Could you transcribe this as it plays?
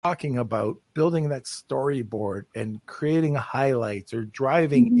talking about building that storyboard and creating highlights or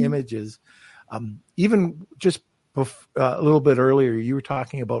driving images. Even just a little bit earlier, you were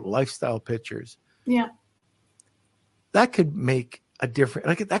talking about lifestyle pictures. Yeah. That could make a difference.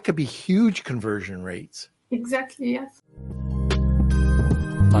 Like that could be huge conversion rates. Exactly, yes.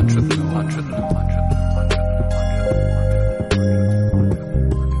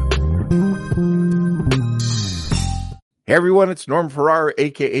 Hey everyone, it's Norm Farrar,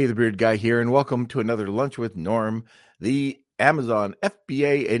 aka the Beard Guy here, and welcome to another Lunch with Norm, the Amazon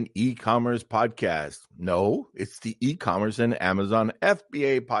FBA and e-commerce podcast. No, it's the e-commerce and Amazon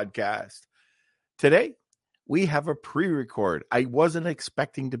FBA podcast. Today, we have a pre-record. I wasn't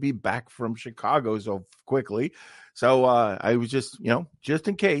expecting to be back from Chicago so quickly, so I was just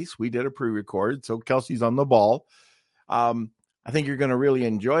in case, we did a pre-record. So Kelsey's on the ball. I think you're going to really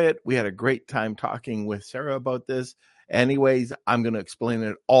enjoy it. We had a great time talking with Sarra about this. Anyways, I'm going to explain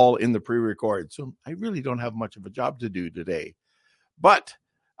it all in the pre-record. So I really don't have much of a job to do today. But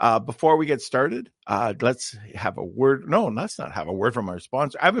before we get started, let's have a word. No, let's not have a word from our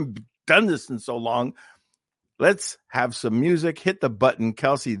sponsor. I haven't done this in so long. Let's have some music. Hit the button,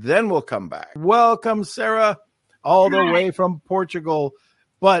 Kelsey. Then we'll come back. Welcome, Sarra, all the way from Portugal,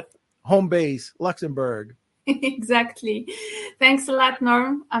 but home base, Luxembourg. Exactly. Thanks a lot,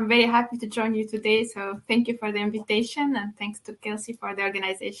 Norm. I'm very happy to join you today. So thank you for the invitation, and thanks to Kelsey for the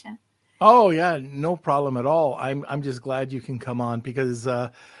organization. Oh yeah, no problem at all. I'm just glad you can come on because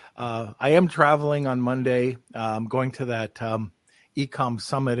I am traveling on Monday. I'm going to that Ecom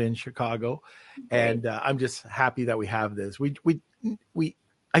Summit in Chicago, and I'm just happy that we have this. We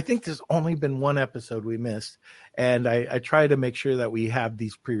I think there's only been one episode we missed, and I try to make sure that we have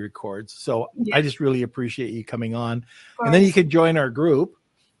these pre-records. So I just really appreciate you coming on. And then you can join our group,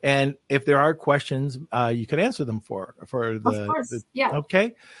 and if there are questions, you can answer them for the. Of course.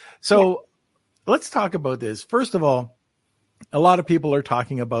 Okay. So let's talk about this. First of all, a lot of people are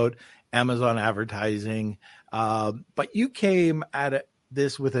talking about Amazon advertising, but you came at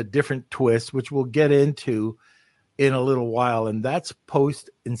this with a different twist, which we'll get into in a little while, and that's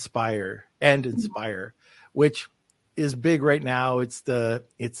post inspire, which is big right now.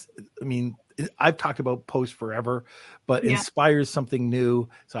 I've talked about post forever, but inspire is something new.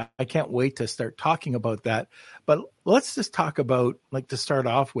 So I can't wait to start talking about that. But let's just talk about, to start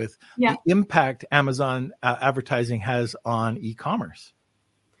off with, the impact Amazon advertising has on e-commerce.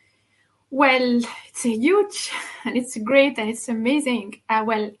 Well, it's huge, and it's great, and it's amazing.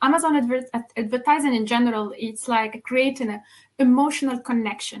 Amazon advertising in general, it's like creating an emotional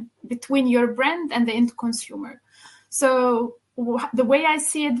connection between your brand and the end consumer. So the way I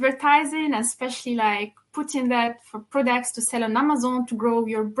see advertising, especially putting that for products to sell on Amazon to grow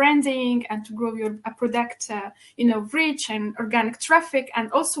your branding and to grow your product, reach and organic traffic,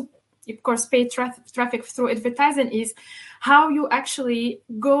 and also, of course, paid traffic through advertising, is how you actually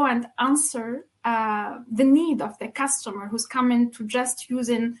go and answer the need of the customer who's coming to just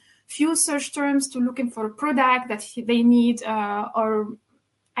using few search terms to looking for a product that they need or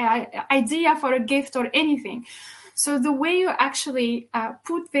idea for a gift or anything. So the way you actually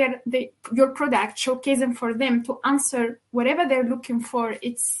put your product, showcase them for them to answer whatever they're looking for,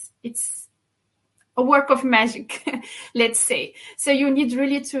 it's a work of magic, let's say. So you need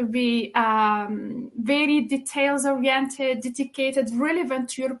really to be very details-oriented, dedicated, relevant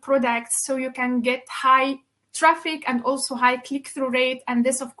to your product, so you can get high traffic and also high click-through rate. And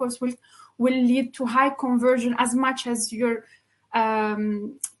this, of course, will lead to high conversion as much as your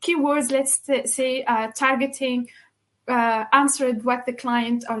keywords, let's say, targeting, answered what the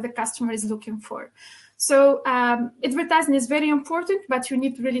client or the customer is looking for. So advertising is very important, but you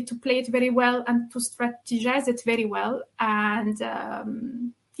need really to play it very well and to strategize it very well. And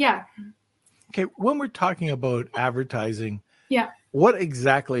Okay, when we're talking about advertising, what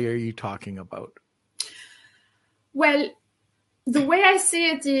exactly are you talking about? Well, the way I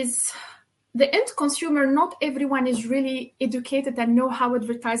see it is the end consumer, not everyone is really educated and know how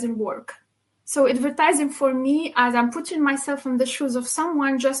advertising works. So advertising for me, as I'm putting myself in the shoes of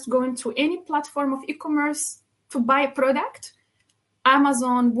someone just going to any platform of e-commerce to buy a product,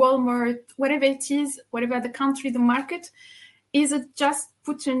 Amazon, Walmart, whatever it is, whatever the country, the market, is it just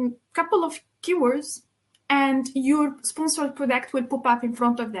putting a couple of keywords and your sponsored product will pop up in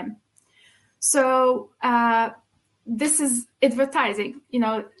front of them. So this is advertising.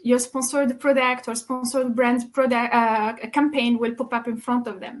 Your sponsored product or sponsored brand product a campaign will pop up in front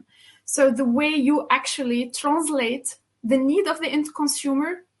of them. So the way you actually translate the need of the end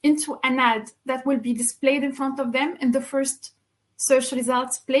consumer into an ad that will be displayed in front of them in the first search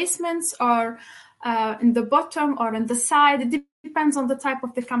results placements or in the bottom or on the side, it depends on the type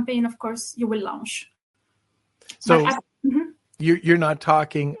of the campaign, of course, you will launch. So you're not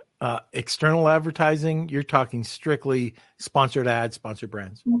talking external advertising. You're talking strictly sponsored ads, sponsored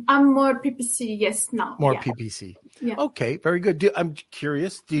brands. I'm more PPC, yes, now. More PPC. Yeah. Okay, very good. I'm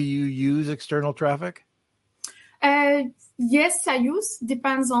curious, do you use external traffic? Yes, I use.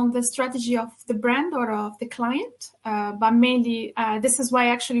 Depends on the strategy of the brand or of the client. But mainly, this is why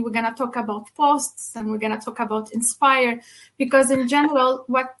actually we're going to talk about posts and we're going to talk about Inspire, because in general,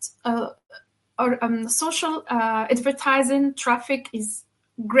 what social advertising traffic is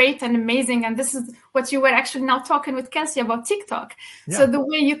great and amazing. And this is what you were actually now talking with Kelsey about TikTok. Yeah. So the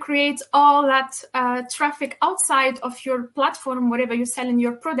way you create all that traffic outside of your platform, wherever you're selling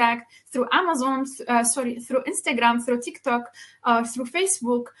your product, through Amazon, through Instagram, through TikTok, through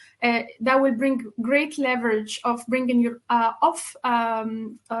Facebook, that will bring great leverage of bringing your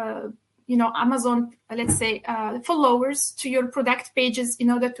Amazon, let's say, followers to your product pages in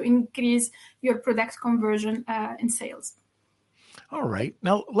order to increase your product conversion in sales. All right.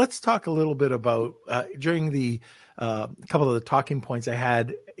 Now let's talk a little bit about during the couple of the talking points I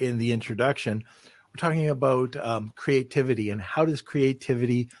had in the introduction. We're talking about creativity and how does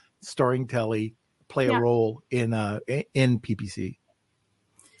creativity, storytelling play a role in PPC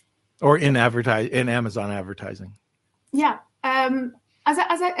or in Amazon advertising. Yeah. As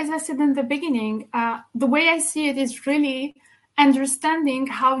I said in the beginning, the way I see it is really understanding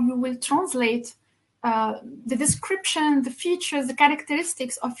how you will translate the description, the features, the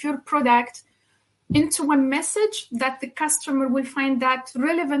characteristics of your product into a message that the customer will find that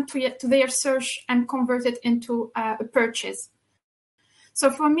relevant to their search and convert it into a purchase.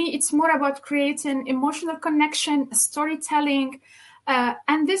 So for me, it's more about creating emotional connection, storytelling,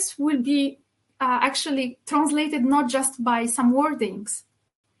 and this will be actually translated not just by some wordings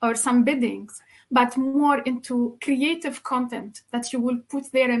or some biddings, but more into creative content that you will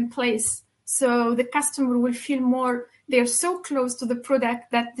put there in place. So the customer will feel more, they're so close to the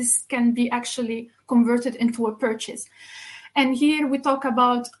product that this can be actually converted into a purchase. And here we talk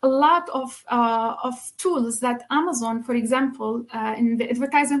about a lot of tools that Amazon, for example, in the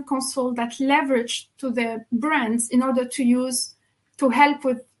advertising console that leverage to the brands in order to use to help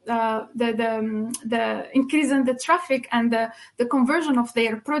with the increase in the traffic and the conversion of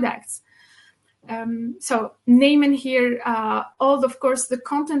their products. So naming here all, of course, the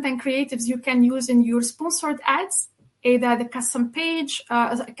content and creatives you can use in your sponsored ads, either the custom page,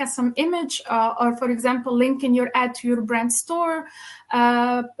 a custom image, or, for example, linking your ad to your brand store,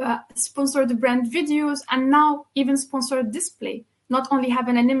 sponsored brand videos, and now even sponsored display. Not only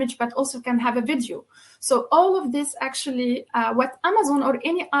having an image, but also can have a video. So all of this actually, what Amazon or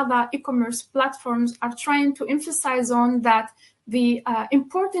any other e-commerce platforms are trying to emphasize on, that the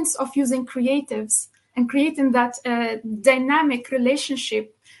importance of using creatives and creating that dynamic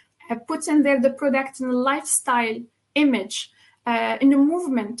relationship, putting there the product in a lifestyle image, in a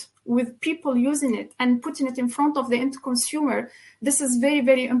movement with people using it and putting it in front of the end consumer. This is very,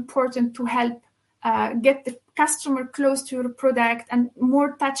 very important to help get the customer close to your product and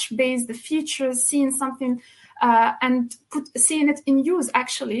more touch-based, the features, seeing something and seeing it in use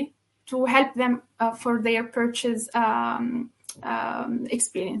actually to help them for their purchase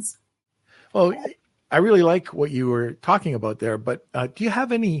experience. Well, I really like what you were talking about there, but do you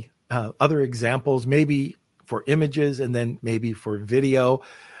have any other examples, maybe for images and then maybe for video?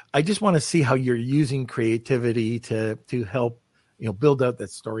 I just want to see how you're using creativity to help, build out that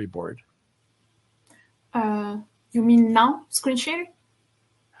storyboard. You mean now screen sharing?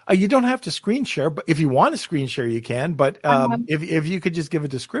 You don't have to screen share, but if you want to screen share, you can. But if you could just give a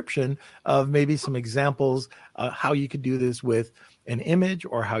description of maybe some examples, how you could do this with an image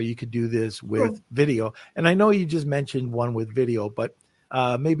or how you could do this with video. And I know you just mentioned one with video, but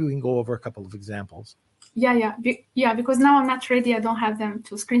maybe we can go over a couple of examples. Yeah, because now I'm not ready. I don't have them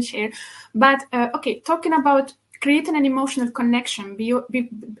to screen share. But talking about creating an emotional connection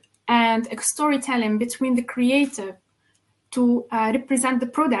and a storytelling between the creative to represent the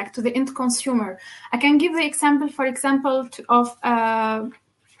product to the end consumer. I can give the example, for example, to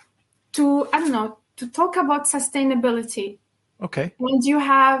talk about sustainability. Okay. When you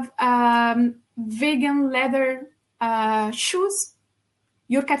have vegan leather shoes,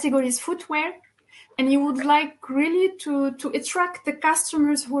 your category is footwear, and you would like really to attract the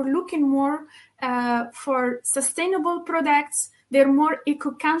customers who are looking more for sustainable products. They're more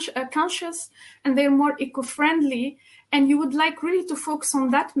eco-conscious and they're more eco-friendly, and you would like really to focus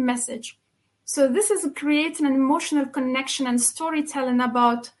on that message. So this is creating an emotional connection and storytelling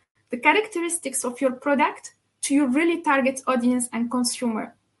about the characteristics of your product to your really target audience and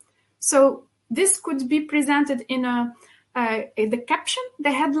consumer. So this could be presented in a the caption,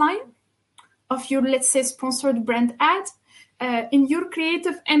 the headline of your, let's say, sponsored brand ad. In your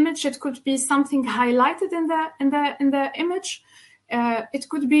creative image, it could be something highlighted in the image. It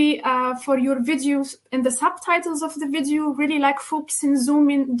could be for your videos in the subtitles of the video, really like focusing,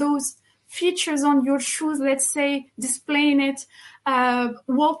 zooming those features on your shoes, let's say, displaying it,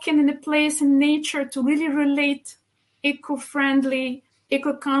 walking in a place in nature to really relate eco-friendly,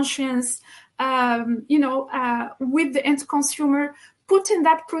 eco-conscious, with the end consumer, putting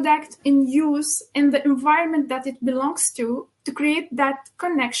that product in use in the environment that it belongs to create that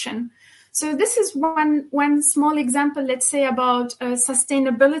connection. So this is one small example, let's say, about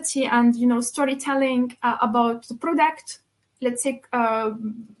sustainability and storytelling about the product. Let's say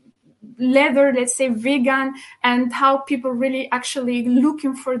leather, let's say vegan, and how people really actually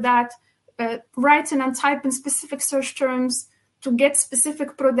looking for that, writing and typing specific search terms to get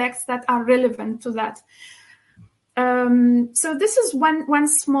specific products that are relevant to that. So this is one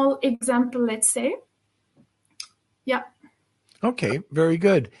small example, let's say. Yeah. Okay, very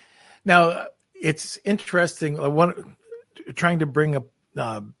good. Now it's interesting. Trying to bring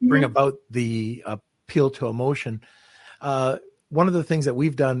about the appeal to emotion. One of the things that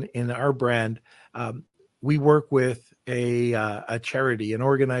we've done in our brand, we work with a charity, an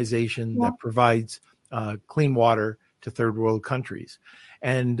organization that provides clean water to third world countries,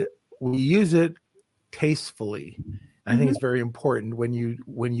 and we use it tastefully. I think it's very important when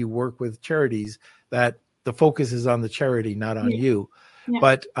you work with charities that the focus is on the charity, not on you. Yeah.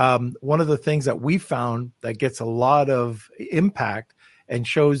 But one of the things that we found that gets a lot of impact and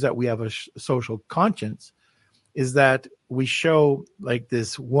shows that we have a social conscience is that we show like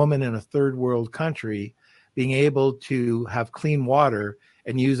this woman in a third world country being able to have clean water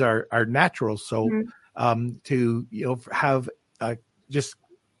and use our natural soap to have just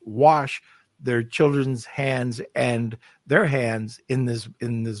wash their children's hands and their hands in this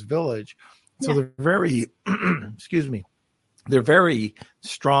village. So they're very, excuse me, they're very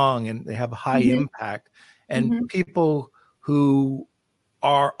strong and they have high impact. And people who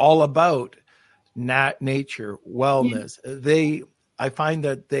are all about nature, wellness, I find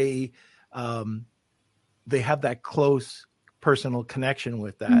that they have that close personal connection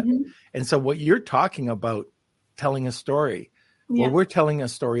with that. And so what you're talking about, telling a story, well, we're telling a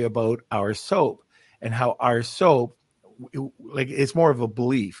story about our soap and how our soap, it's more of a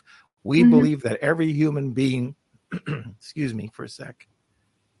belief. We believe that every human being, excuse me for a sec.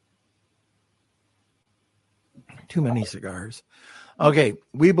 Too many cigars. Okay.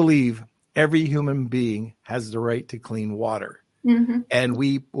 We believe every human being has the right to clean water. And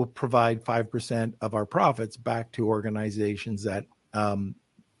we will provide 5% of our profits back to organizations that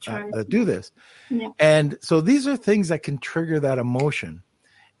do this. And so these are things that can trigger that emotion.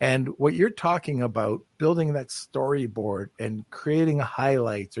 And what you're talking about, building that storyboard and creating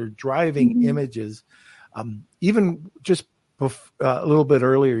highlights or driving images, even just a little bit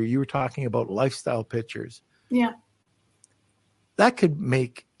earlier, you were talking about lifestyle pictures. Yeah. That could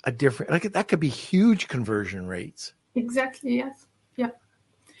make a difference. That could be huge conversion rates. Exactly. Yes. Yeah.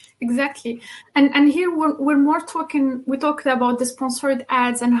 Exactly. And here we're more talking. We talked about the sponsored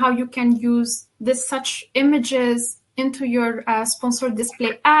ads and how you can use such images into your sponsored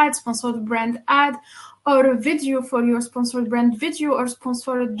display ad, sponsored brand ad, or a video for your sponsored brand video or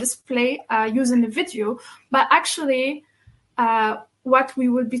sponsored display using a video. But actually, what we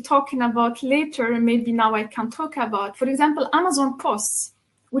will be talking about later, and maybe now I can talk about, for example, Amazon posts,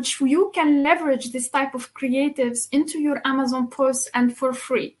 which you can leverage this type of creatives into your Amazon posts and for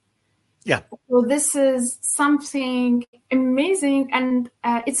free. Yeah. So this is something amazing, and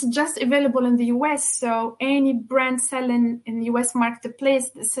it's just available in the US. So any brand selling in the US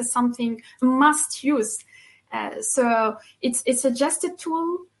marketplace, this is something must use. So it's just a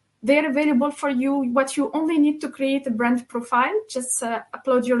tool. They're available for you. What you only need to create a brand profile, just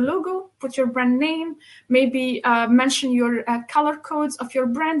upload your logo, put your brand name, maybe mention your color codes of your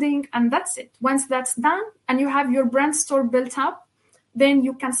branding, and that's it. Once that's done and you have your brand store built up, then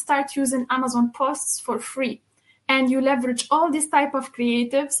you can start using Amazon posts for free. And you leverage all these type of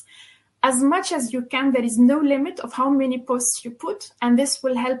creatives as much as you can. There is no limit of how many posts you put. And this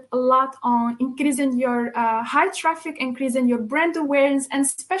will help a lot on increasing your high traffic, increasing your brand awareness. And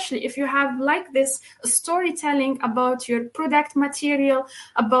especially if you have like this storytelling about your product material,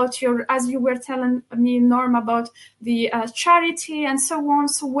 about your, as you were telling me, Norm, about the charity and so on.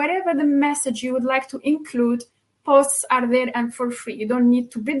 So whatever the message you would like to include, posts are there and for free. You don't need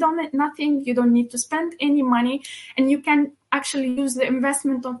to bid on it, nothing. You don't need to spend any money. And you can actually use the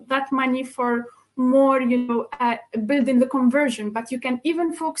investment of that money for more, building the conversion, but you can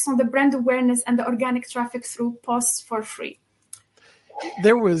even focus on the brand awareness and the organic traffic through posts for free.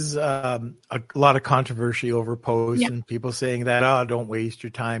 There was a lot of controversy over posts and people saying that, don't waste your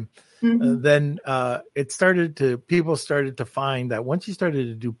time. Then people started to find that once you started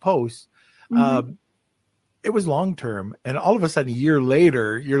to do posts, it was long-term. And all of a sudden, a year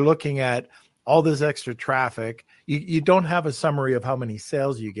later, you're looking at all this extra traffic. You don't have a summary of how many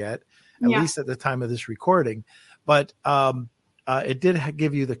sales you get, at least at the time of this recording. But it did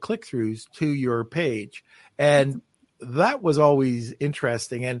give you the click-throughs to your page. And that was always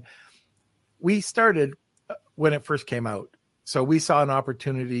interesting. And we started when it first came out. So we saw an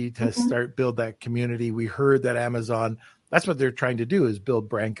opportunity to build that community. We heard that Amazon, that's what they're trying to do, is build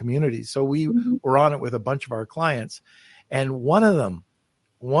brand communities. So we were on it with a bunch of our clients. And one of them,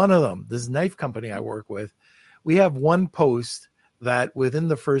 this knife company I work with, we have one post that within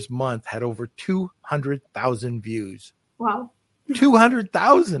the first month had over 200,000 views. Wow.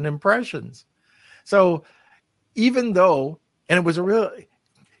 200,000 impressions. So even though, and it was a real,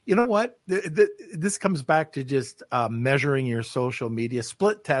 you know what? This comes back to just measuring your social media,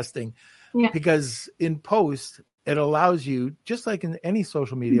 split testing, because in post, it allows you, just like in any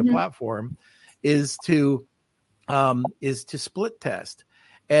social media platform, is to split test.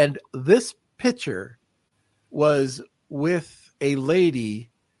 And this picture was with a lady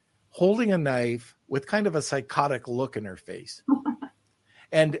holding a knife with kind of a psychotic look in her face.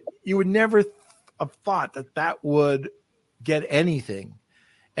 And you would never have thought that would get anything.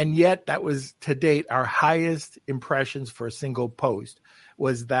 And yet that was, to date, our highest impressions for a single post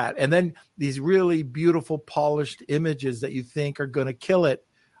was that. And then these really beautiful, polished images that you think are going to kill it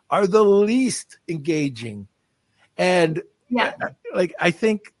are the least engaging. And I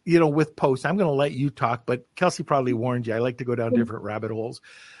think, with posts, I'm going to let you talk, but Kelsey probably warned you. I like to go down different rabbit holes.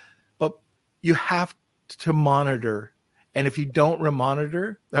 But you have to monitor. And if you don't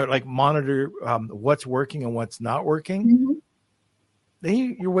monitor what's working and what's not working,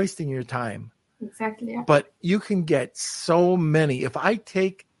 then you're wasting your time. Exactly. Yeah. But you can get so many. If I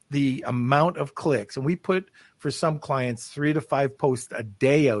take the amount of clicks, and we put, for some clients, 3 to 5 posts a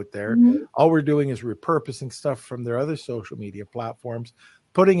day out there, all we're doing is repurposing stuff from their other social media platforms,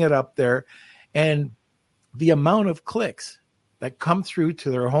 putting it up there. And the amount of clicks that come through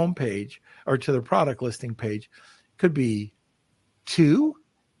to their homepage or to their product listing page could be 2,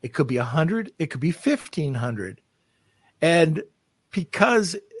 it could be 100, it could be 1,500. And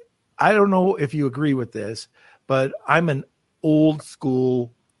because I don't know if you agree with this, but I'm an old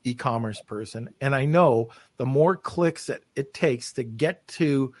school e-commerce person, and I know the more clicks that it takes to get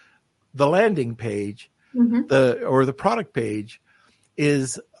to the landing page, the product page,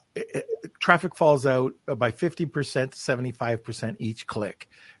 is traffic falls out by 50% to 75% each click.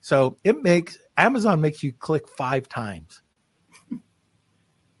 So Amazon makes you click 5 times.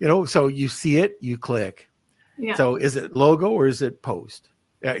 So you see it, you click. Yeah. So is it logo or is it post?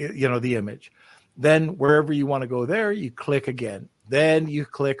 The image. Then wherever you want to go there, you click again. Then you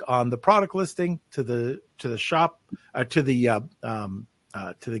click on the product listing to the shop, to the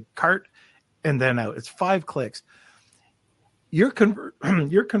cart, and then out. It's 5 clicks. Your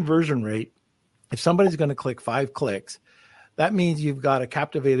conversion rate, if somebody's going to click 5 clicks, that means you've got a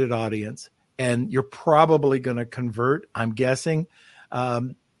captivated audience, and you're probably going to convert, I'm guessing,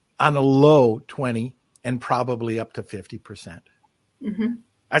 on a low 20 and probably up to 50%.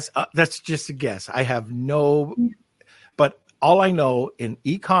 That's just a guess. I have but all I know in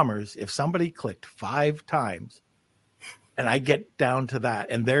e-commerce, if somebody clicked 5 times, and I get down to that,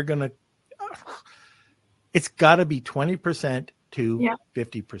 and they're going to, it's got to be 20% to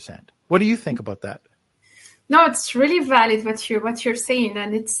 50%. What do you think about that? No, it's really valid what you're saying,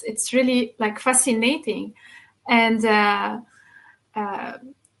 and it's really fascinating. And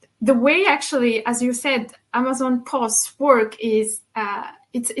the way, actually, as you said, Amazon posts work is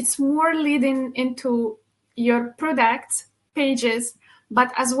it's more leading into your product pages,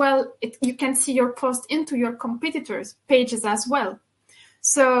 but as well, you can see your post into your competitors' pages as well.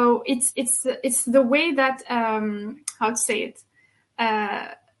 So it's the way that how to say it.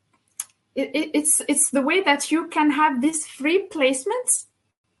 It's the way that you can have these free placements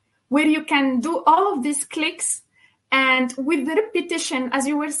where you can do all of these clicks, and with the repetition, as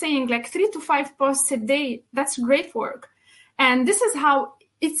you were saying, 3 to 5 posts a day, that's great work. And this is how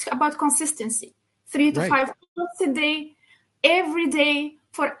it's about consistency. 3 to 5 posts a day, every day,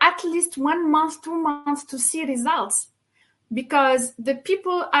 for at least 1 month, 2 months to see results. because the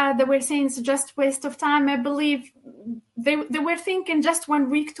people that were saying it's just waste of time, I believe they were thinking just 1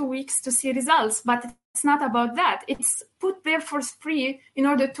 week, 2 weeks to see results, but it's not about that. It's put there for free in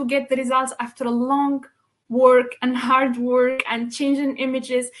order to get the results after a long work and hard work and changing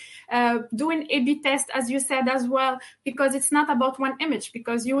images, doing A/B test, as you said as well, because it's not about one image,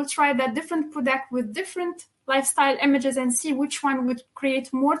 because you will try that different product with different lifestyle images and see which one would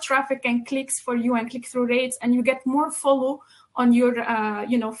create more traffic and clicks for you and click-through rates, and you get more follow on your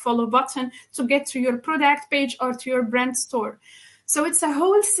follow button to get to your product page or to your brand store. So it's a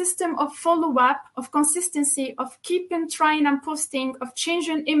whole system of follow-up, of consistency, of keeping trying and posting, of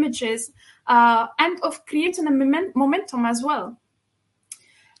changing images, and of creating a momentum as well.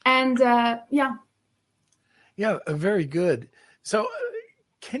 And very good. So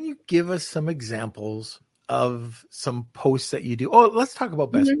can you give us some examples of some posts that you do? Oh, let's talk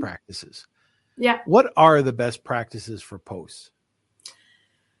about best practices. Yeah. What are the best practices for posts?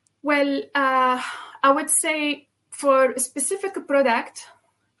 Well, I would say for a specific product,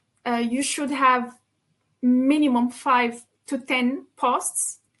 you should have minimum 5 to 10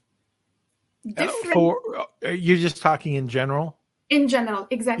 posts. You're just talking in general? In general,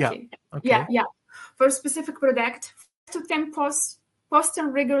 exactly. Yeah. Okay. Yeah. For a specific product, 5 to 10 posts,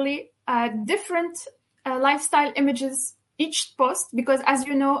 posting regularly, different lifestyle images each post, because as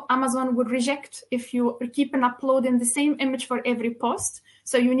you know, Amazon would reject if you keep on uploading the same image for every post.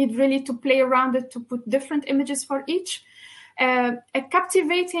 So you need really to play around it to put different images for each. A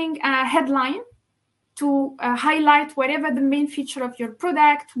captivating headline to highlight whatever the main feature of your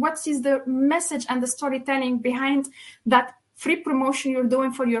product, what is the message and the storytelling behind that free promotion you're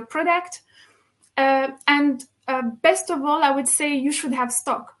doing for your product. And best of all, I would say you should have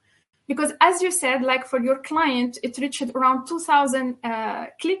stock. Because as you said, like for your client, it reached around 2,000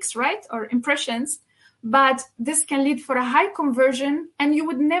 clicks, right? Or impressions. But this can lead for a high conversion and you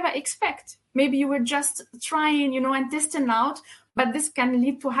would never expect. Maybe you were just trying, and testing out, but this can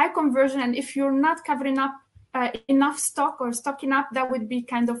lead to high conversion. And if you're not covering up enough stock or stocking up, that would be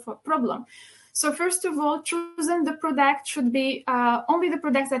kind of a problem. So first of all, choosing the product should be only the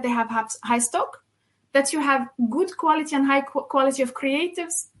products that they have high stock, that you have good quality and high quality of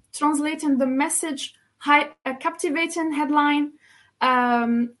creatives, translating the message, captivating headline,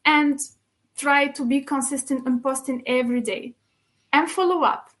 and try to be consistent and posting every day. And follow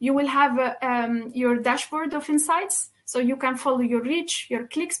up. You will have your dashboard of insights, so you can follow your reach, your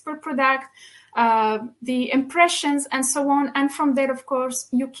clicks per product, the impressions, and so on. And from there, of course,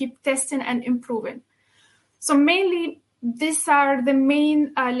 you keep testing and improving. So mainly, these are the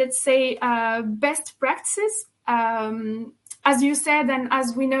main, best practices. As you said, and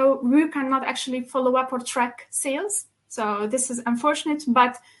as we know, we cannot actually follow up or track sales. So this is unfortunate,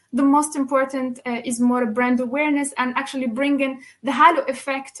 but the most important is more brand awareness and actually bringing the halo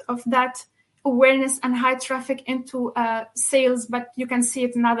effect of that awareness and high traffic into sales. But you can see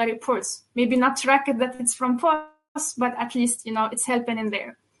it in other reports. Maybe not track it that it's from posts, but at least, it's helping in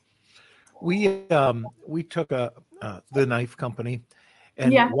there. We took the knife company,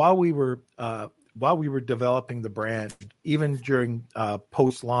 and while we were developing the brand, even during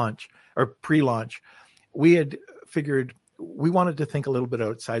post-launch or pre-launch, we had figured we wanted to think a little bit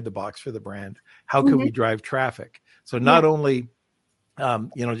outside the box for the brand. How could we drive traffic? So not only,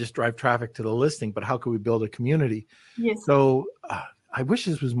 just drive traffic to the listing, but how could we build a community? Yes. So I wish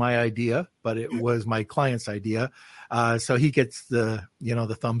this was my idea, but it was my client's idea. So he gets the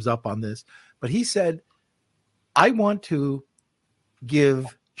thumbs up on this. But he said, I want to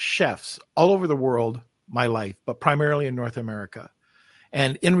give chefs all over the world my life, but primarily in North America.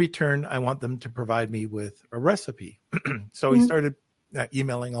 And in return, I want them to provide me with a recipe. So he started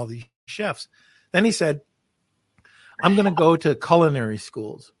emailing all these chefs. Then he said, I'm going to go to culinary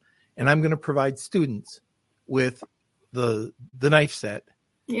schools and I'm going to provide students with the knife set.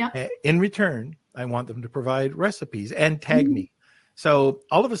 Yeah. In return, I want them to provide recipes and tag me. So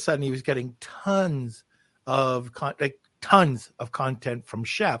all of a sudden he was getting tons of content from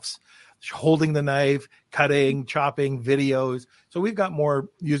chefs holding the knife, cutting, chopping, videos. So we've got more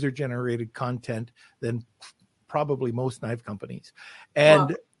user-generated content than probably most knife companies.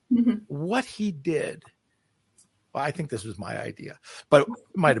 And what he did, well, I think this was my idea, but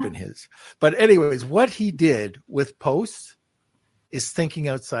it might have been his. But anyways, what he did with posts is thinking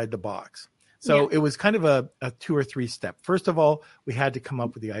outside the box. So it was kind of a 2 or 3 step. First of all, we had to come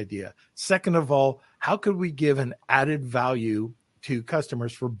up with the idea. Second of all, how could we give an added value to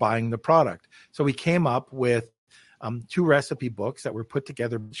customers for buying the product? So we came up with 2 recipe books that were put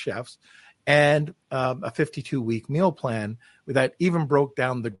together by chefs and a 52-week meal plan that even broke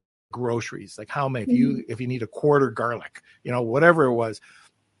down the groceries, like how many, if you need a quarter garlic, whatever it was,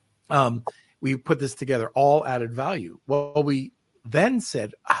 we put this together, all added value. Well, we then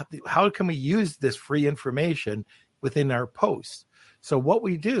said, how can we use this free information within our posts? So what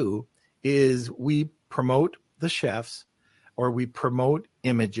we do is we promote the chefs, or we promote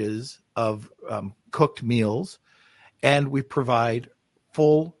images of cooked meals, and we provide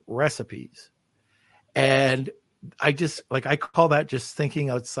full recipes. And I call that just thinking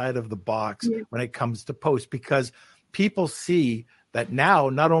outside of the box when it comes to posts, because people see that now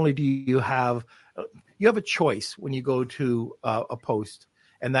not only do you have a choice when you go to a post,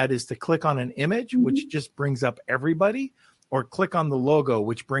 and that is to click on an image, which just brings up everybody, or click on the logo,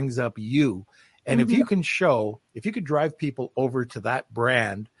 which brings up you. And if you could drive people over to that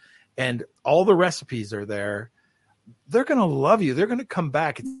brand and all the recipes are there, they're going to love you. They're going to come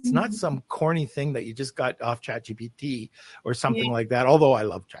back. It's not some corny thing that you just got off ChatGPT or something like that. Although I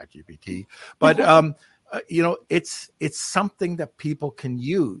love ChatGPT, but it's something that people can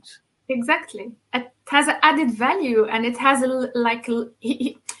use. Exactly. It has an added value, and it has the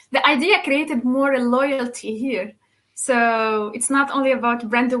idea created more loyalty here. So it's not only about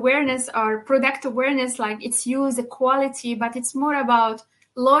brand awareness or product awareness, like its use, the quality, but it's more about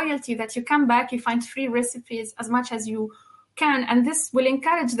loyalty, that you come back, you find free recipes as much as you can, and this will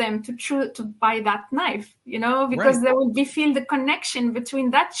encourage them to buy that knife, because they will feel the connection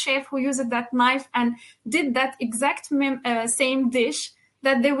between that chef who used that knife and did that exact same dish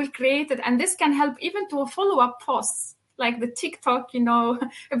that they will create it. And this can help even to follow-up posts, like the TikTok,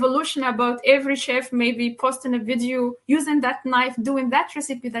 evolution about every chef maybe posting a video using that knife, doing that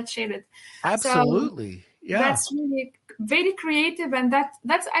recipe that shared it. Absolutely. So that's really very creative. And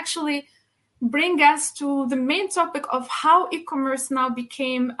that's actually bring us to the main topic of how e-commerce now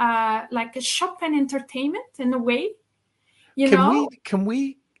became like a shopping entertainment in a way. Can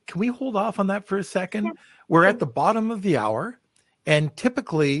we hold off on that for a second? Yeah. We're at the bottom of the hour, and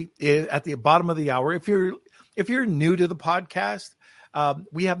typically at the bottom of the hour, if you're new to the podcast,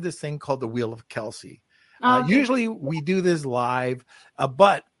 we have this thing called the Wheel of Kelsey. Usually we do this live,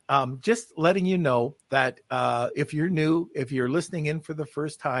 but just letting you know that if you're new, if you're listening in for the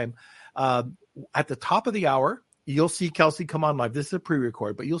first time, at the top of the hour, you'll see Kelsey come on live. This is a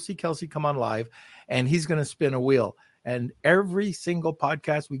pre-record, but you'll see Kelsey come on live, and he's going to spin a wheel. And every single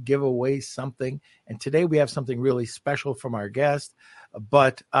podcast, we give away something. And today we have something really special from our guest.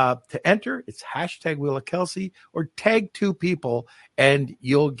 But to enter, it's hashtag Wheel of Kelsey, or tag 2 people, and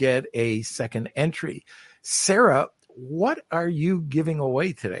you'll get a second entry. Sarah, what are you giving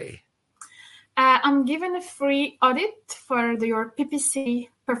away today? I'm giving a free audit for your PPC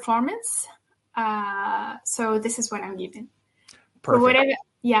performance. So this is what I'm giving. Perfect. For whatever,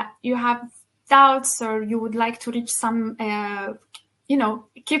 you have doubts, or you would like to reach some,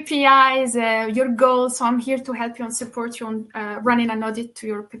 KPIs, your goals. So I'm here to help you and support you on running an audit to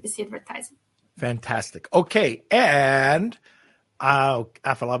your PPC advertising. Fantastic. Okay. And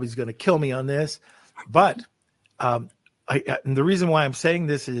Afolabi's going to kill me on this, but and the reason why I'm saying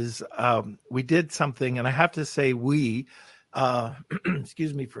this is we did something, and I have to say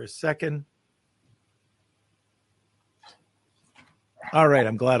excuse me for a second. All right,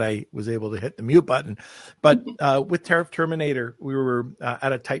 I'm glad I was able to hit the mute button. But with Tariff Terminator, we were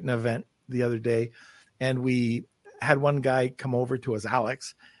at a Titan event the other day, and we had one guy come over to us,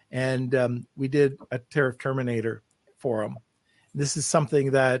 Alex, and we did a Tariff Terminator for him. This is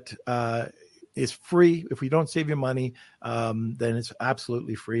something that is free. If we don't save you money, then it's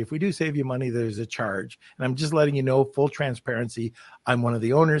absolutely free. If we do save you money, there's a charge. And I'm just letting you know, full transparency, I'm one of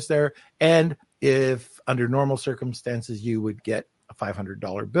the owners there. And if under normal circumstances, you would get a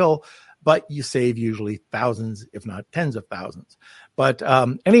 $500 bill, but you save usually thousands, if not tens of thousands. But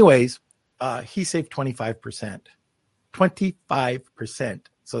anyways, he saved 25%. 25%.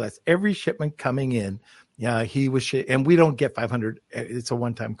 So that's every shipment coming in. Yeah, he was, and we don't get 500. It's a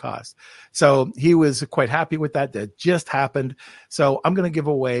one-time cost. So he was quite happy with that. That just happened. So I'm going to give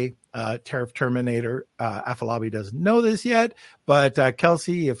away Tariff Terminator. Afolabi doesn't know this yet, but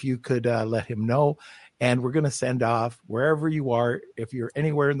Kelsey, if you could let him know. And we're going to send off wherever you are. If you're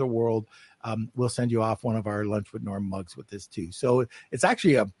anywhere in the world, we'll send you off one of our Lunch with Norm mugs with this too. So it's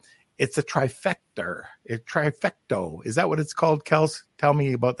actually it's a trifecta. A trifecto. Is that what it's called, Kels? Tell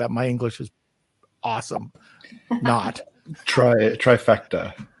me about that. My English is awesome. Not.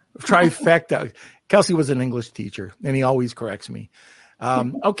 Trifecta. Trifecta. Kelsey was an English teacher, and he always corrects me.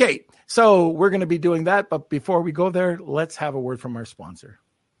 Okay, so we're going to be doing that. But before we go there, let's have a word from our sponsor.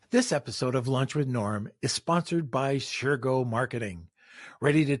 This episode of Lunch with Norm is sponsored by SureGo Marketing.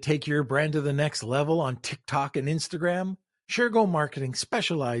 Ready to take your brand to the next level on TikTok and Instagram? SureGo Marketing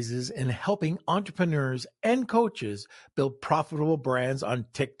specializes in helping entrepreneurs and coaches build profitable brands on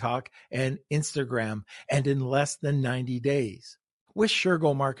TikTok and Instagram, and in less than 90 days. With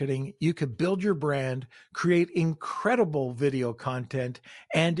SureGo Marketing, you can build your brand, create incredible video content,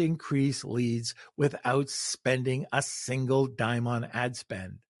 and increase leads without spending a single dime on ad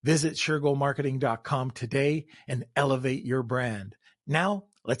spend. Visit SureGoMarketing.com today and elevate your brand. Now,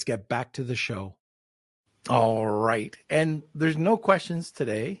 let's get back to the show. All right. And there's no questions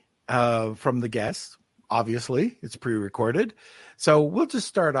today from the guests. Obviously, it's pre-recorded. So we'll just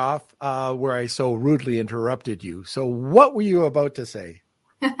start off where I so rudely interrupted you. So what were you about to say?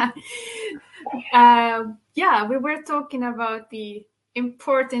 Yeah, we were talking about the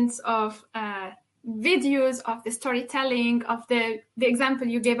importance of videos, of the storytelling, of the example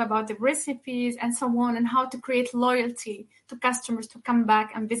you gave about the recipes and so on, and how to create loyalty to customers to come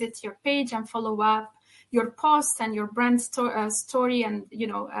back and visit your page and follow up your posts and your brand story and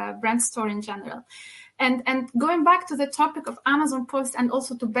brand story in general. And going back to the topic of Amazon posts and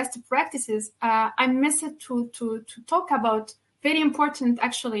also to best practices, I missed to talk about very important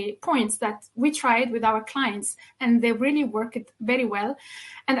actually points that we tried with our clients, and they really worked very well.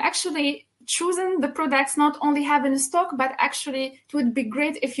 And actually choosing the products not only have in stock, but actually it would be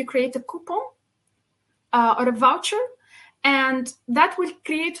great if you create a coupon or a voucher. And that will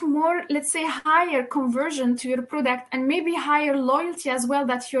create more, let's say, higher conversion to your product and maybe higher loyalty as well,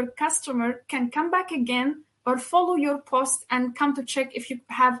 that your customer can come back again or follow your post and come to check if you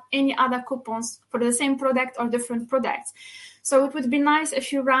have any other coupons for the same product or different products. So it would be nice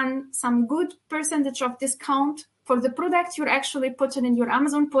if you run some good percentage of discount for the product you're actually putting in your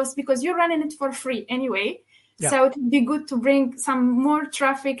Amazon post, because you're running it for free anyway. Yeah. So it would be good to bring some more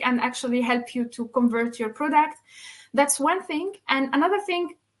traffic and actually help you to convert your product. That's one thing. And another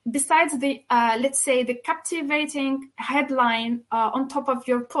thing, besides the, let's say, the captivating headline on top of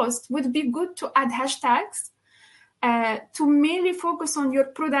your post, would be good to add hashtags to mainly focus on your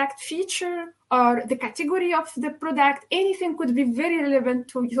product feature or the category of the product. Anything could be very relevant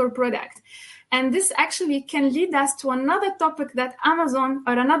to your product. And this actually can lead us to another topic that Amazon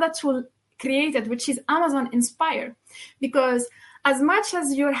or another tool created, which is Amazon Inspire. Because as much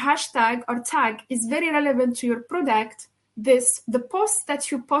as your hashtag or tag is very relevant to your product, the posts that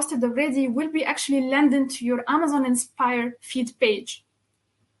you posted already will be actually landing to your Amazon Inspire feed page,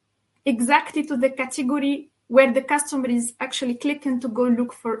 exactly to the category where the customer is actually clicking to go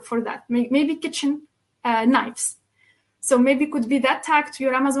look for that. Maybe kitchen knives. So maybe it could be that tag to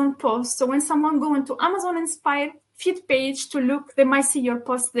your Amazon post. So when someone go into Amazon Inspire feed page to look, they might see your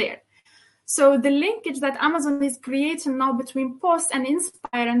post there. So the linkage that Amazon is creating now between Post and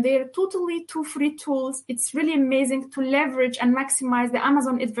Inspire, and they're totally two free tools, it's really amazing to leverage and maximize the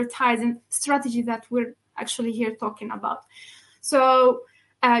Amazon advertising strategy that we're actually here talking about. So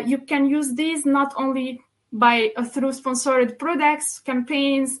you can use these not only through sponsored products,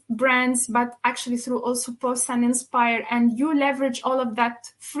 campaigns, brands, but actually through also Post and Inspire. And you leverage all of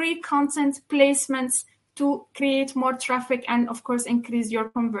that free content placements to create more traffic and, of course, increase your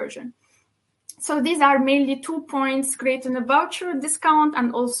conversion. So these are mainly 2 points: creating a voucher discount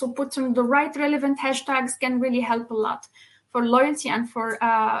and also putting the right relevant hashtags can really help a lot for loyalty and for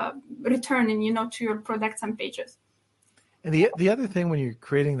returning, to your products and pages. And the other thing when you're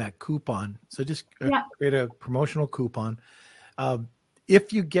creating that coupon, so just create a promotional coupon.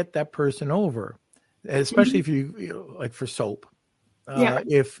 If you get that person over, especially if you like for soap,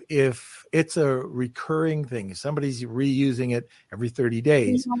 if it's a recurring thing, somebody's reusing it every 30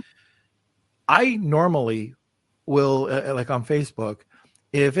 days. I normally will, like on Facebook,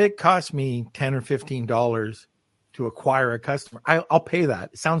 if it costs me $10 or $15 to acquire a customer, I'll pay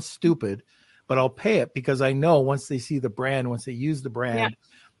that. It sounds stupid, but I'll pay it because I know once they see the brand, once they use the brand,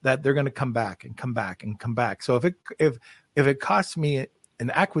 that they're going to come back and come back and come back. So if it costs me an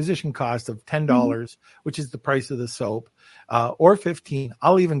acquisition cost of $10, which is the price of the soap, or $15,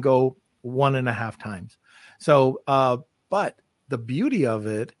 I'll even go 1.5 times. So, but the beauty of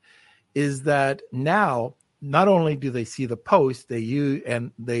it is that now not only do they see the post,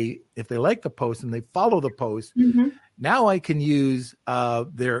 if they like the post and they follow the post, now I can use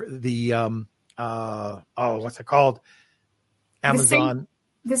what's it called? Amazon.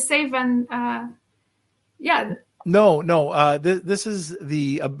 The save and No. This is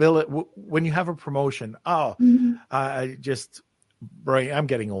the ability when you have a promotion. I'm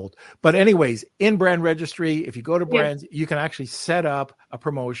getting old. But anyways, in brand registry, if you go to brands, you can actually set up a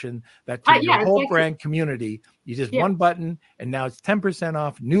promotion that to your whole brand community, you just one button, and now it's 10%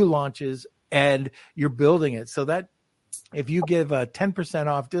 off new launches, and you're building it so that if you give a 10%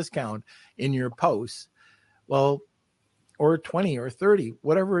 off discount in your posts, well, or 20 or 30,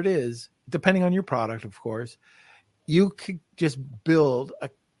 whatever it is, depending on your product, of course, you could just build a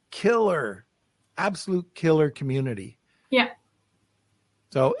absolute killer community. Yeah.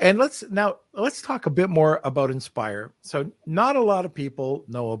 So, and let's talk a bit more about Inspire. So not a lot of people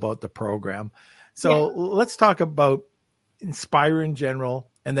know about the program. So let's talk about Inspire in general,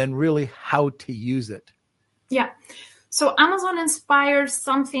 and then really how to use it. Yeah. So Amazon Inspire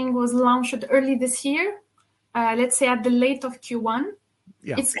something was launched early this year, let's say at the late of Q1.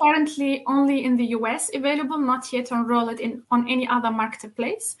 Yeah. It's currently only in the US available, not yet enrolled on any other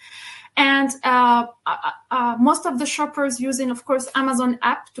marketplace. And most of the shoppers using, of course, Amazon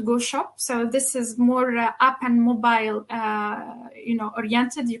app to go shop. So this is more app and mobile,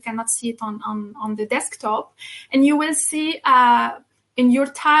 oriented. You cannot see it on the desktop. And you will see in your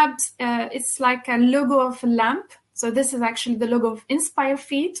tabs, it's like a logo of a lamp. So this is actually the logo of Inspire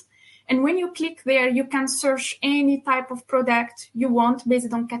Feed. And when you click there, you can search any type of product you want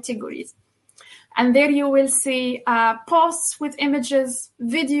based on categories. And there you will see posts with images,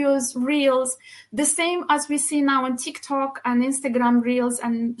 videos, reels, the same as we see now on TikTok and Instagram reels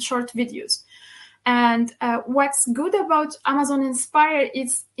and short videos. And what's good about Amazon Inspire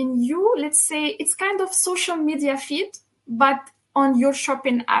is let's say, it's kind of social media feed, but on your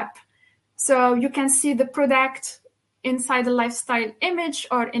shopping app. So you can see the product inside a lifestyle image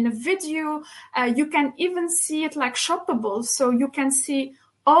or in a video. You can even see it like shoppable. So you can see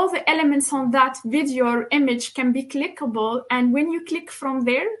all the elements on that video or image can be clickable. And when you click from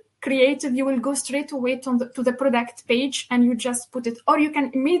there, creative, you will go straight away to the product page and you just put it, or you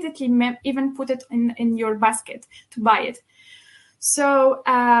can immediately even put it in your basket to buy it. So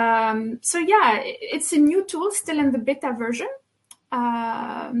it's a new tool still in the beta version.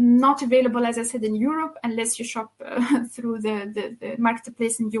 Not available, as I said, in Europe unless you shop through the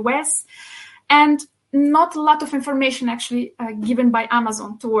marketplace in US, and not a lot of information actually given by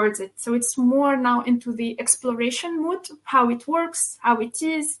Amazon towards it. So it's more now into the exploration mode, how it works, how it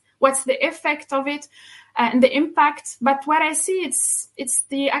is, what's the effect of it, and the impact. But what I see, it's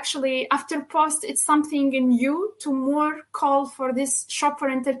the actually after post, it's something new to more call for this shopper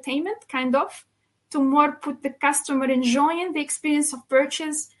entertainment kind of, to more put the customer enjoying the experience of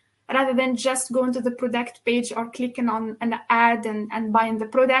purchase rather than just going to the product page or clicking on an ad and buying the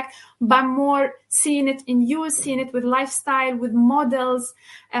product, but more seeing it in use, seeing it with lifestyle, with models.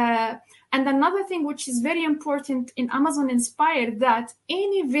 And another thing which is very important in Amazon Inspire, that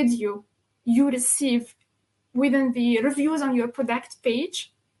any video you receive within the reviews on your product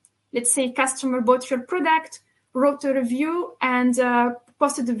page, let's say customer bought your product, wrote a review and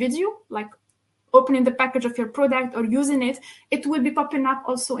posted a video, like opening the package of your product or using it, it will be popping up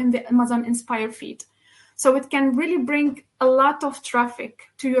also in the Amazon Inspire feed. So it can really bring a lot of traffic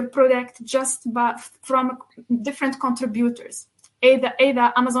to your product just from different contributors, either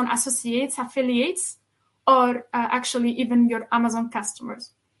Amazon associates, affiliates, or actually even your Amazon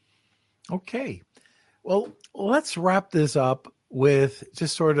customers. Okay. Well, let's wrap this up with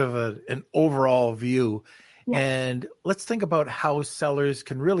just sort of an overall view. Yeah. And let's think about how sellers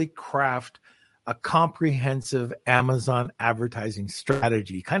can really craft a comprehensive Amazon advertising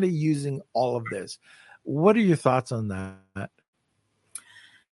strategy, kind of using all of this. What are your thoughts on that?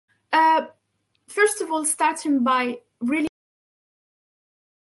 First of all, starting by really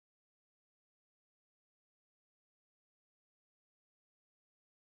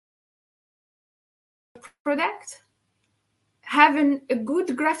product, having a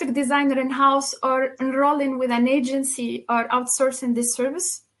good graphic designer in-house or enrolling with an agency or outsourcing this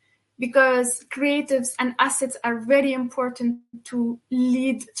service, because creatives and assets are very important to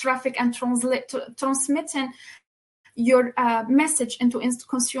lead traffic and transmitting your message into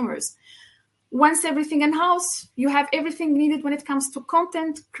consumers. Once everything in-house, you have everything needed when it comes to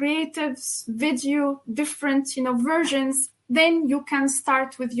content, creatives, video, different versions, then you can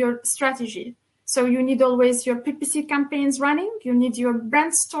start with your strategy. So you need always your PPC campaigns running, you need your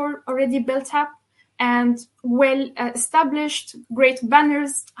brand store already built up, and well established, great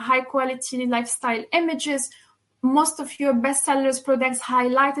banners, high quality lifestyle images, most of your bestsellers products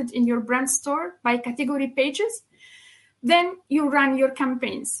highlighted in your brand store by category pages. Then you run your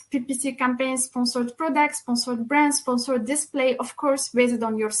campaigns, PPC campaigns, sponsored products, sponsored brands, sponsored display, of course, based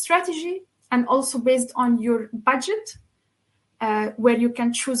on your strategy and also based on your budget, where you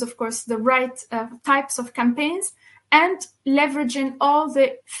can choose, of course, the right types of campaigns, and leveraging all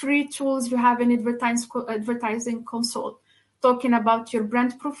the free tools you have in advertising console, talking about your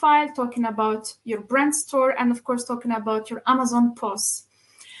brand profile, talking about your brand store, and of course, talking about your Amazon posts.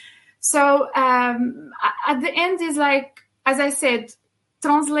 So at the end is like, as I said,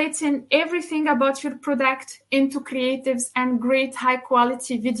 translating everything about your product into creatives and great high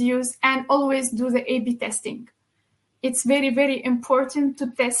quality videos, and always do the A/B testing. It's very, very important to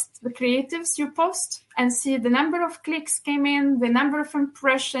test the creatives you post and see the number of clicks came in, the number of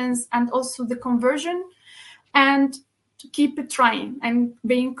impressions, and also the conversion, and to keep it trying and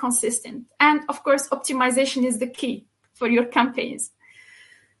being consistent. And of course, optimization is the key for your campaigns.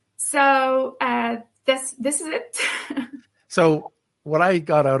 So this is it. So what I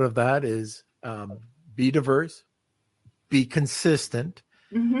got out of that is be diverse, be consistent.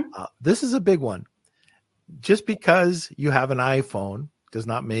 This is a big one. Just because you have an iPhone does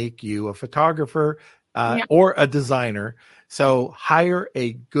not make you a photographer or a designer. So hire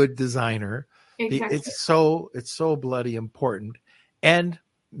a good designer. Exactly. It's so bloody important, and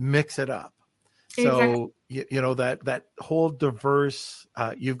mix it up. So you know that whole diverse.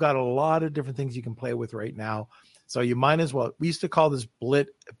 You've got a lot of different things you can play with right now. So you might as well. We used to call this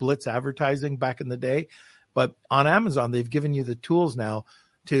blitz advertising back in the day, but on Amazon they've given you the tools now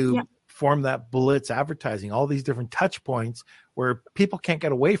to form that blitz advertising. All these different touch points where people can't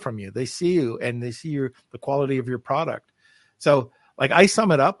get away from you. They see you and they see the quality of your product. So like I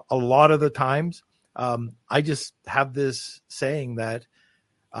sum it up a lot of the times. I just have this saying that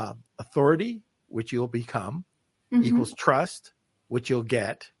authority, which you'll become, equals trust, which you'll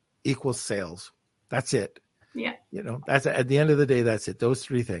get, equals sales. That's it. Yeah. You know, that's at the end of the day, that's it. Those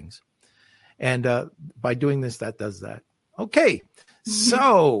three things. And by doing this, that does that. Okay.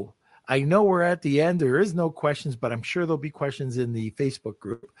 So I know we're at the end. There is no questions, but I'm sure there'll be questions in the Facebook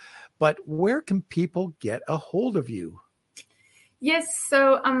group. But where can people get a hold of you? Yes,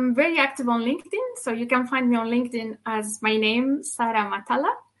 so I'm very active on LinkedIn. So you can find me on LinkedIn as my name, Sarra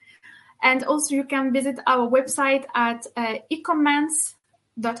Maatallah. And also you can visit our website at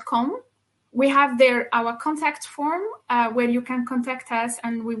ecommerce.com. We have there our contact form where you can contact us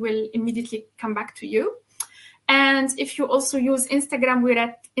and we will immediately come back to you. And if you also use Instagram, we're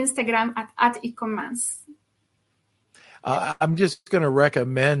at Instagram at ecommerce. I'm just going to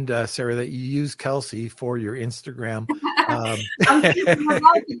recommend, Sarah, that you use Kelsey for your Instagram. I'm thinking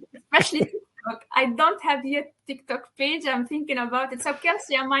about it, especially TikTok. I don't have yet TikTok page. I'm thinking about it. So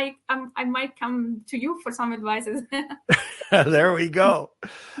Kelsey, I might come to you for some advices. There we go.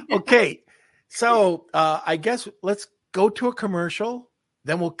 Okay. So I guess let's go to a commercial.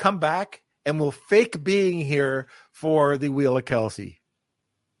 Then we'll come back and we'll fake being here for the Wheel of Kelsey.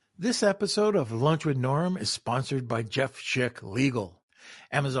 This episode of Lunch with Norm is sponsored by Jeff Schick Legal.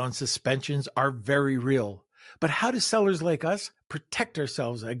 Amazon suspensions are very real, but how do sellers like us protect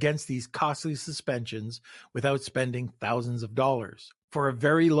ourselves against these costly suspensions without spending thousands of dollars? For a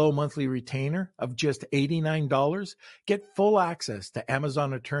very low monthly retainer of just $89, get full access to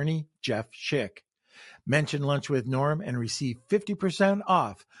Amazon attorney Jeff Schick. Mention Lunch with Norm and receive 50%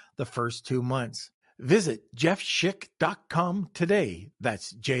 off the first 2 months. Visit jeffschick.com today.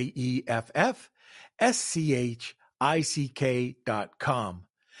 That's JEFFSCHICK.com.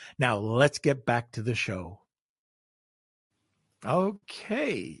 Now let's get back to the show.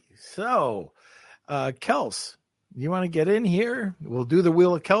 Okay, so Kels, you want to get in here? We'll do the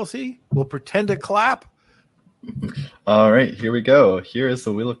Wheel of Kelsey. We'll pretend to clap. All right, here we go. Here is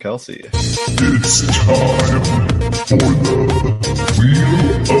the Wheel of Kelsey. It's time for the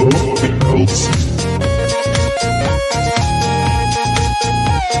Wheel of Kelsey.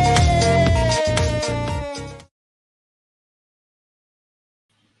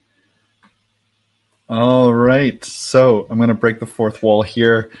 All right, so I'm going to break the fourth wall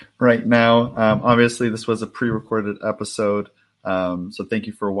here right now. Obviously, this was a pre-recorded episode, so thank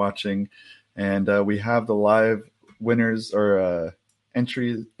you for watching. And we have the live winners or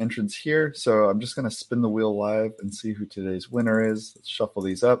entrance here. So I'm just going to spin the wheel live and see who today's winner is. Let's shuffle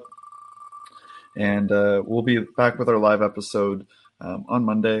these up. And we'll be back with our live episode on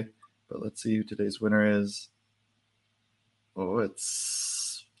Monday. But let's see who today's winner is. Oh,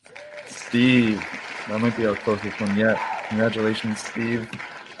 it's Steve. That might be our closest one yet. Congratulations, Steve.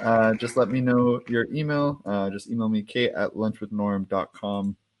 Just let me know your email. Just email me,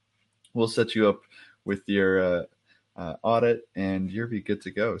 kate@lunchwithnorm.com. We'll set you up with your audit, and you'll be good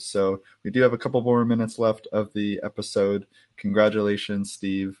to go. So we do have a couple more minutes left of the episode. Congratulations,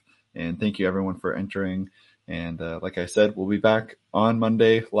 Steve, and thank you, everyone, for entering. And like I said, we'll be back on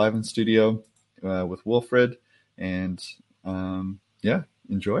Monday, live in studio with Wilfred. And yeah,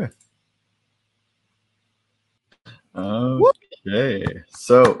 enjoy. Okay,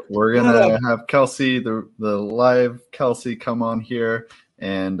 so we're gonna have Kelsey, the live Kelsey, come on here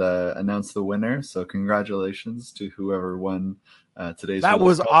and announce the winner. So congratulations to whoever won today's. That Wheel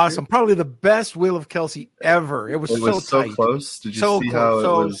was of Kelsey. awesome. Probably the best Wheel of Kelsey ever. It was so tight. Close. Did you So see close, how it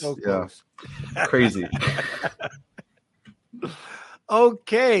so, was? so Yeah, close. crazy.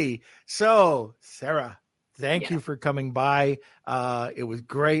 Okay, so Sarah, thank Yeah. you for coming by. It was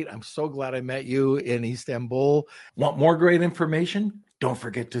great. I'm so glad I met you in Istanbul. Want more great information? Don't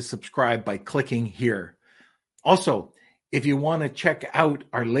forget to subscribe by clicking here. Also, if you want to check out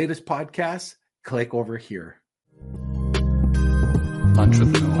our latest podcast, click over here.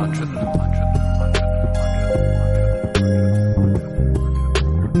 Entrepreneur.